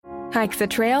Hike the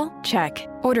trail? Check.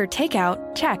 Order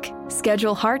takeout? Check.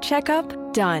 Schedule heart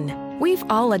checkup? Done. We've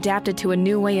all adapted to a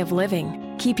new way of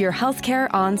living. Keep your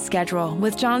healthcare on schedule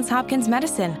with Johns Hopkins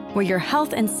Medicine, where your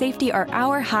health and safety are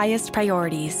our highest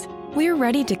priorities. We're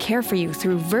ready to care for you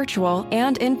through virtual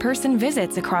and in-person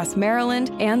visits across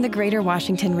Maryland and the greater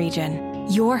Washington region.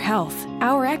 Your health,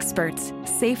 our experts,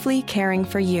 safely caring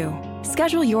for you.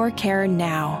 Schedule your care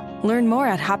now. Learn more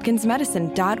at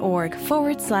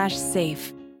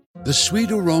hopkinsmedicine.org/safe. The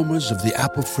sweet aromas of the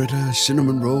apple fritter,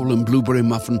 cinnamon roll, and blueberry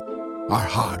muffin are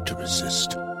hard to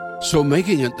resist. So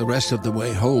making it the rest of the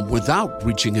way home without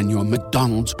reaching in your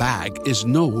McDonald's bag is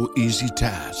no easy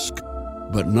task.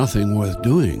 But nothing worth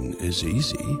doing is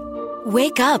easy.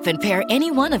 Wake up and pair any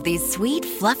one of these sweet,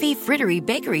 fluffy, frittery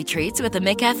bakery treats with a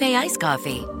McCafe iced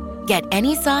coffee. Get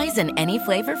any size and any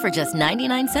flavor for just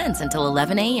 99 cents until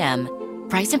 11 a.m.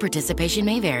 Price and participation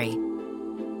may vary.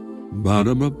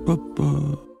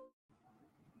 Ba-da-ba-ba-ba.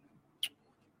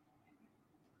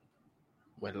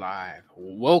 We're live.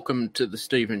 Welcome to the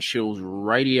Stephen Shiels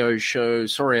radio show.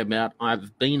 Sorry about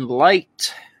I've been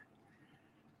late.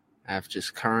 I've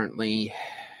just currently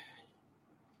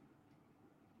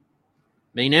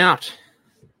been out.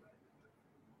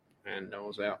 And I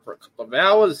was out for a couple of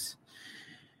hours.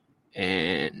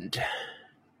 And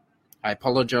I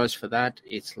apologize for that.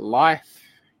 It's life.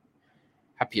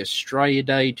 Happy Australia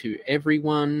Day to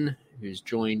everyone who's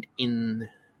joined in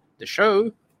the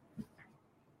show.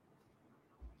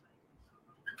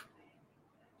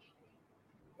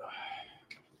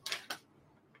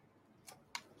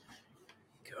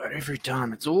 God, every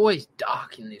time. It's always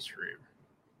dark in this room.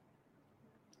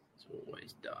 It's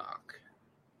always dark.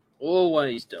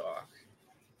 Always dark.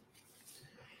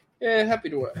 Yeah,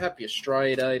 happy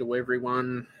Australia Day to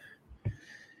everyone.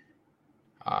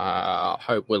 I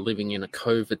hope we're living in a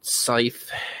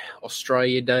COVID-safe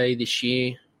Australia Day this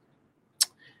year.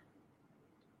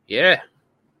 Yeah.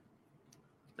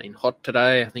 It's been hot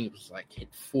today. I think it was like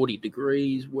hit 40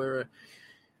 degrees where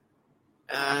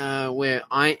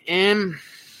I am.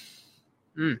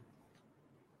 So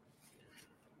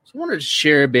I wanted to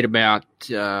share a bit about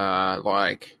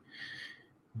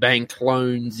bank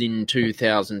loans in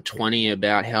 2020,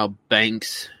 about how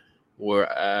banks were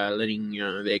letting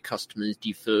their customers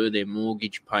defer their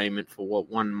mortgage payment for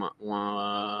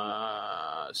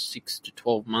 6 to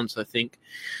 12 months, I think.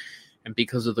 And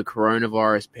because of the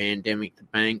coronavirus pandemic, the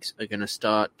banks are going to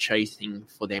start chasing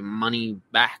for their money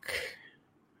back.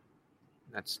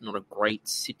 That's not a great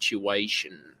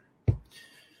situation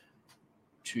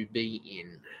to be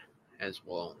in as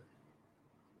well.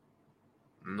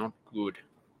 Not good.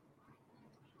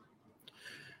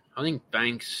 I think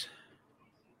banks,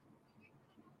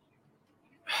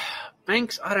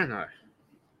 I don't know.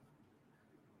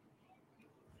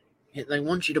 Yeah, they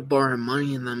want you to borrow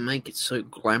money and they make it so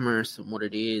glamorous than what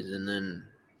it is, and then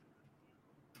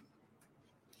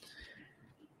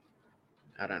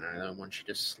I don't know, they want you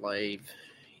to slave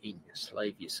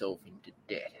yourself into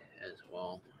debt as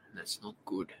well. And that's not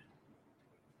good.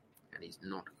 That is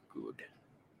not good.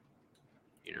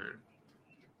 You know.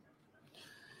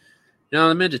 No,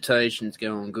 the meditation's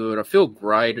going good. I feel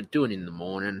great. I do it in the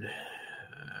morning.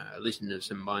 I listen to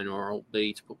some binaural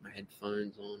beats, put my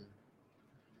headphones on.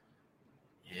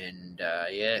 And,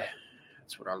 yeah,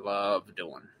 that's what I love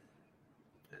doing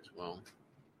as well.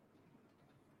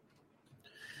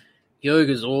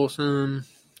 Yoga's awesome.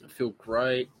 I feel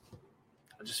great.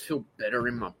 I just feel better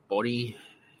in my body.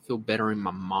 I feel better in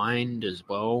my mind as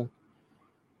well.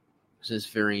 This is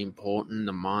very important.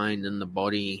 The mind and the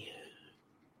body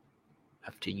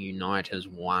have to unite as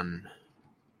one.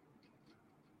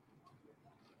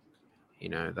 You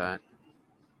know that.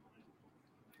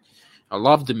 I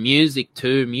love the music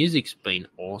too. Music's been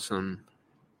awesome.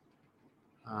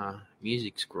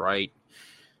 Music's great.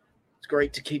 It's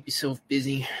great to keep yourself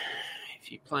busy.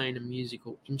 If you're playing a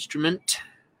musical instrument,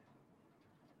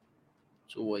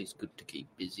 it's always good to keep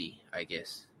busy, I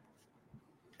guess.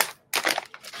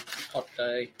 Hot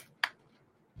day.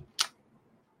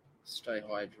 Stay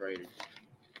hydrated.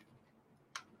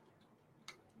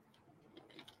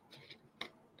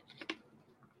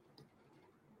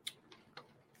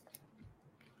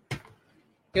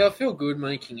 Yeah, I feel good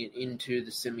making it into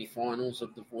the semi-finals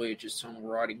of the Voyager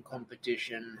songwriting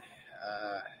competition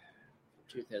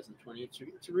 2020.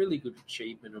 It's a really good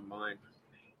achievement of mine.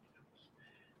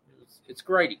 It's a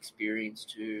great experience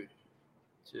to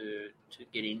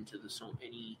get into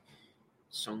any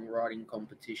songwriting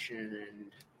competition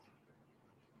and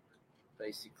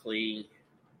basically,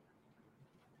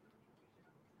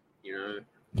 you know,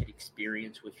 get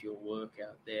experience with your work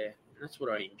out there. And that's what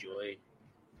I enjoy.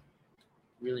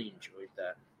 Really enjoyed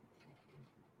that.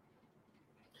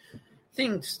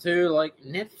 things too, like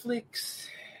Netflix.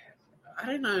 I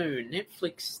don't know,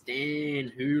 Netflix,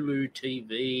 Stan, Hulu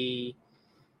TV,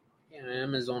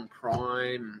 Amazon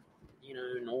Prime,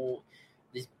 and all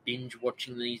this binge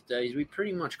watching these days. We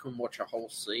pretty much can watch a whole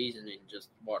season in just,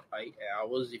 8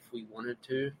 hours if we wanted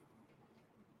to.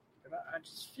 But I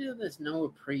just feel there's no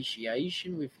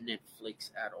appreciation with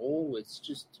Netflix at all. It's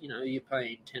just, you're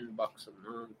paying $10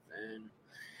 a month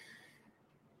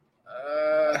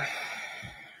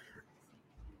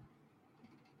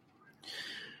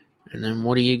and then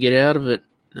what do you get out of it?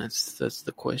 That's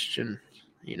the question.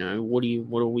 What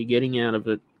are we getting out of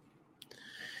it?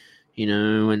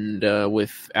 And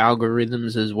with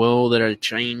algorithms as well that are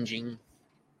changing.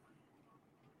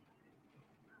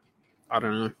 I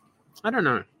don't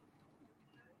know.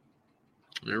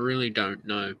 I really don't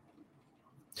know.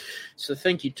 So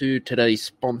thank you to today's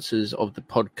sponsors of the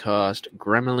podcast,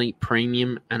 Grammarly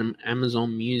Premium and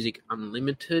Amazon Music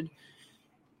Unlimited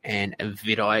and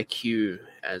vidIQ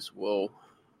as well.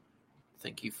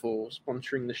 Thank you for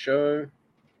sponsoring the show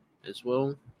as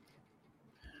well.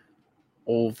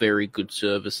 All very good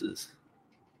services.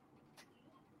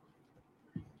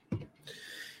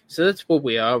 So that's what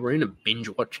we are. We're in a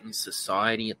binge-watching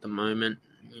society at the moment.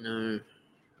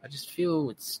 I just feel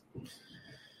we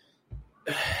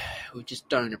just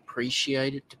don't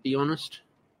appreciate it, to be honest.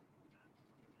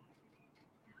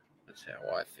 That's how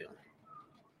I feel.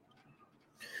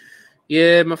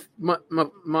 Yeah, my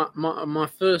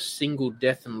first single,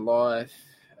 Death and Life,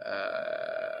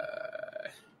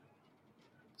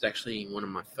 it's actually one of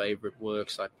my favorite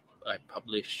works I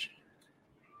published.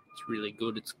 It's really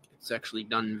good. It's actually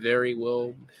done very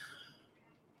well.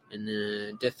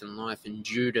 And Death and Life and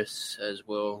Judas as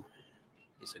well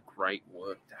is a great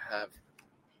work to have.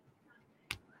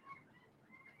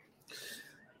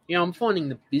 I'm finding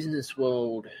the business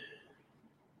world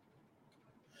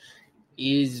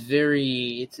is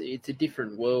it's a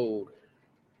different world.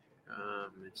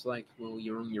 It's like,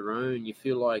 you're on your own. You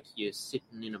feel like you're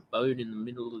sitting in a boat in the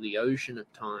middle of the ocean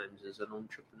at times as an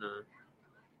entrepreneur.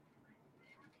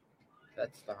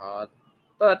 That's the hard.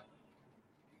 But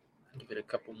give it a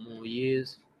couple more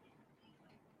years.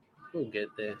 We'll get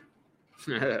there.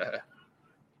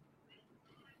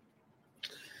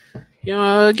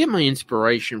 I get my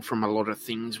inspiration from a lot of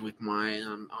things with my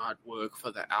artwork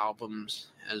for the albums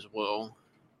as well.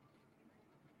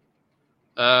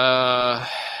 I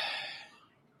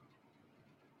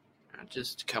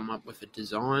just come up with a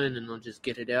design and I'll just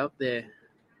get it out there,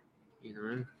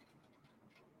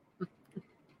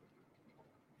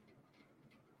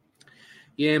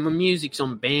 Yeah, my music's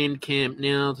on Bandcamp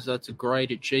now, so that's a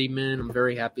great achievement. I'm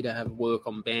very happy to have work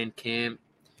on Bandcamp.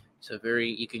 So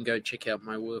you can go check out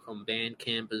my work on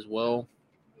Bandcamp as well.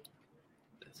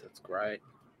 That's great.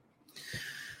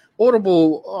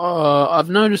 Audible, I've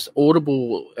noticed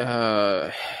Audible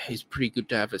is pretty good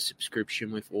to have a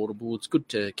subscription with Audible. It's good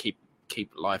to keep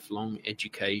lifelong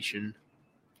education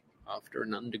after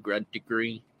an undergrad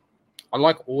degree. I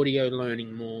like audio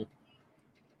learning more.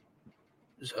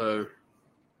 So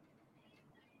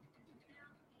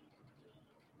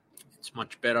it's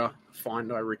much better. I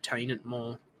find I retain it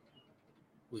more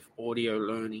with audio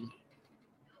learning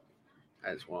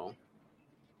as well.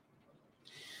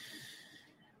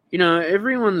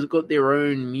 Everyone's got their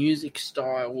own music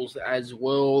styles as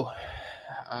well.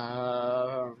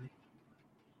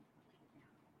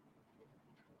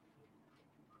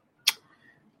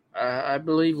 I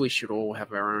believe we should all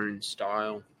have our own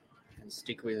style and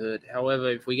stick with it. However,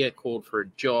 if we get called for a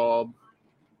job,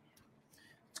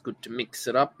 it's good to mix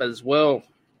it up as well.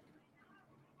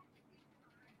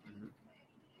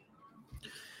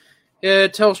 Yeah,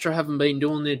 Telstra haven't been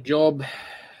doing their job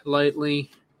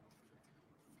lately.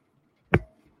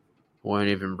 Won't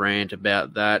even rant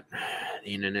about that.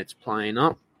 The internet's playing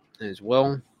up as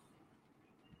well.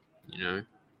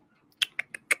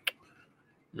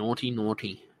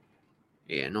 Naughty.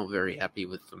 Yeah, not very happy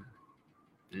with them.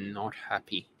 Not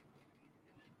happy.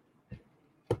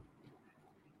 I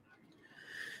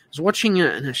was watching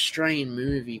an Australian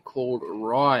movie called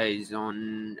Rise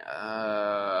on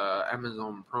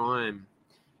Amazon Prime,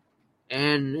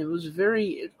 and it was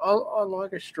very. I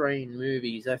like Australian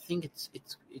movies. I think it's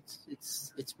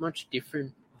much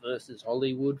different versus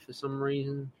Hollywood for some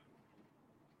reason.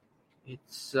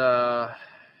 It's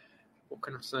what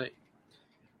can I say?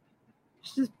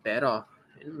 It's just better.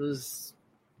 It was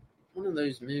one of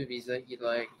those movies that you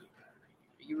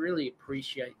really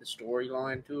appreciate the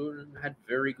storyline to it, and had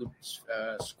very good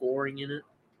scoring in it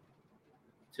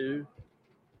too,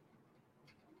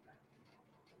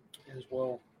 as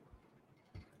well.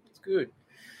 It's good.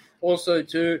 Also,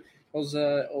 too, I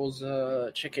was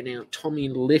checking out Tommy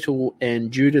Little and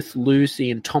Judith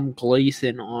Lucy and Tom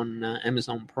Gleason on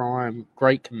Amazon Prime.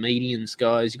 Great comedians,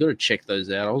 guys. You got to check those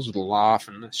out. I was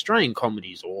laughing. Australian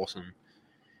comedy is awesome.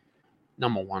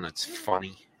 Number one, it's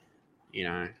funny. You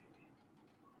know.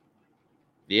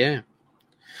 Yeah.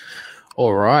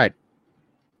 All right.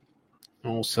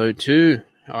 Also, too,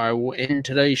 I will end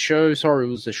today's show. Sorry, it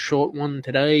was a short one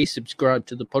today. Subscribe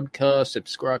to the podcast.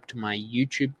 Subscribe to my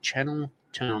YouTube channel.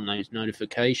 Turn on those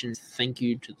notifications. Thank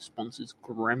you to the sponsors,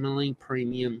 Grammarly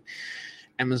Premium,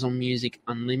 Amazon Music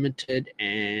Unlimited,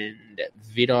 and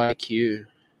vidIQ.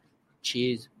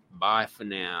 Cheers. Bye for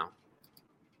now.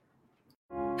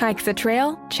 Hike the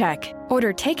trail? Check.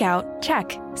 Order takeout?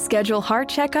 Check. Schedule heart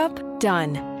checkup?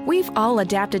 Done. We've all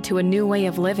adapted to a new way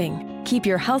of living. Keep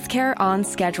your healthcare on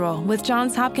schedule with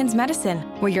Johns Hopkins Medicine,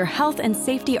 where your health and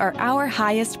safety are our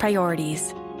highest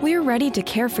priorities. We're ready to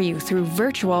care for you through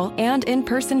virtual and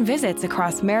in-person visits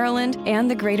across Maryland and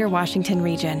the greater Washington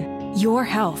region. Your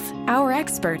health, our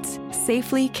experts,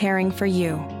 safely caring for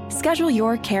you. Schedule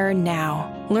your care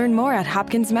now. Learn more at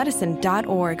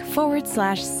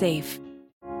hopkinsmedicine.org/safe.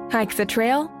 Hike the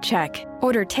trail? Check.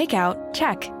 Order takeout?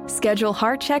 Check. Schedule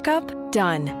heart checkup?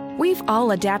 Done. We've all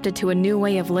adapted to a new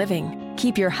way of living.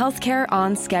 Keep your healthcare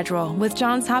on schedule with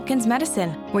Johns Hopkins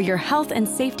Medicine, where your health and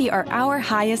safety are our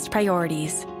highest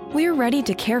priorities. We're ready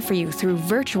to care for you through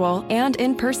virtual and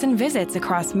in-person visits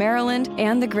across Maryland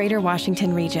and the greater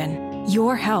Washington region.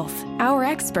 Your health, our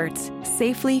experts,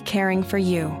 safely caring for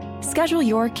you. Schedule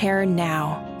your care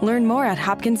now. Learn more at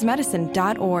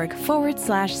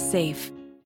hopkinsmedicine.org/safe.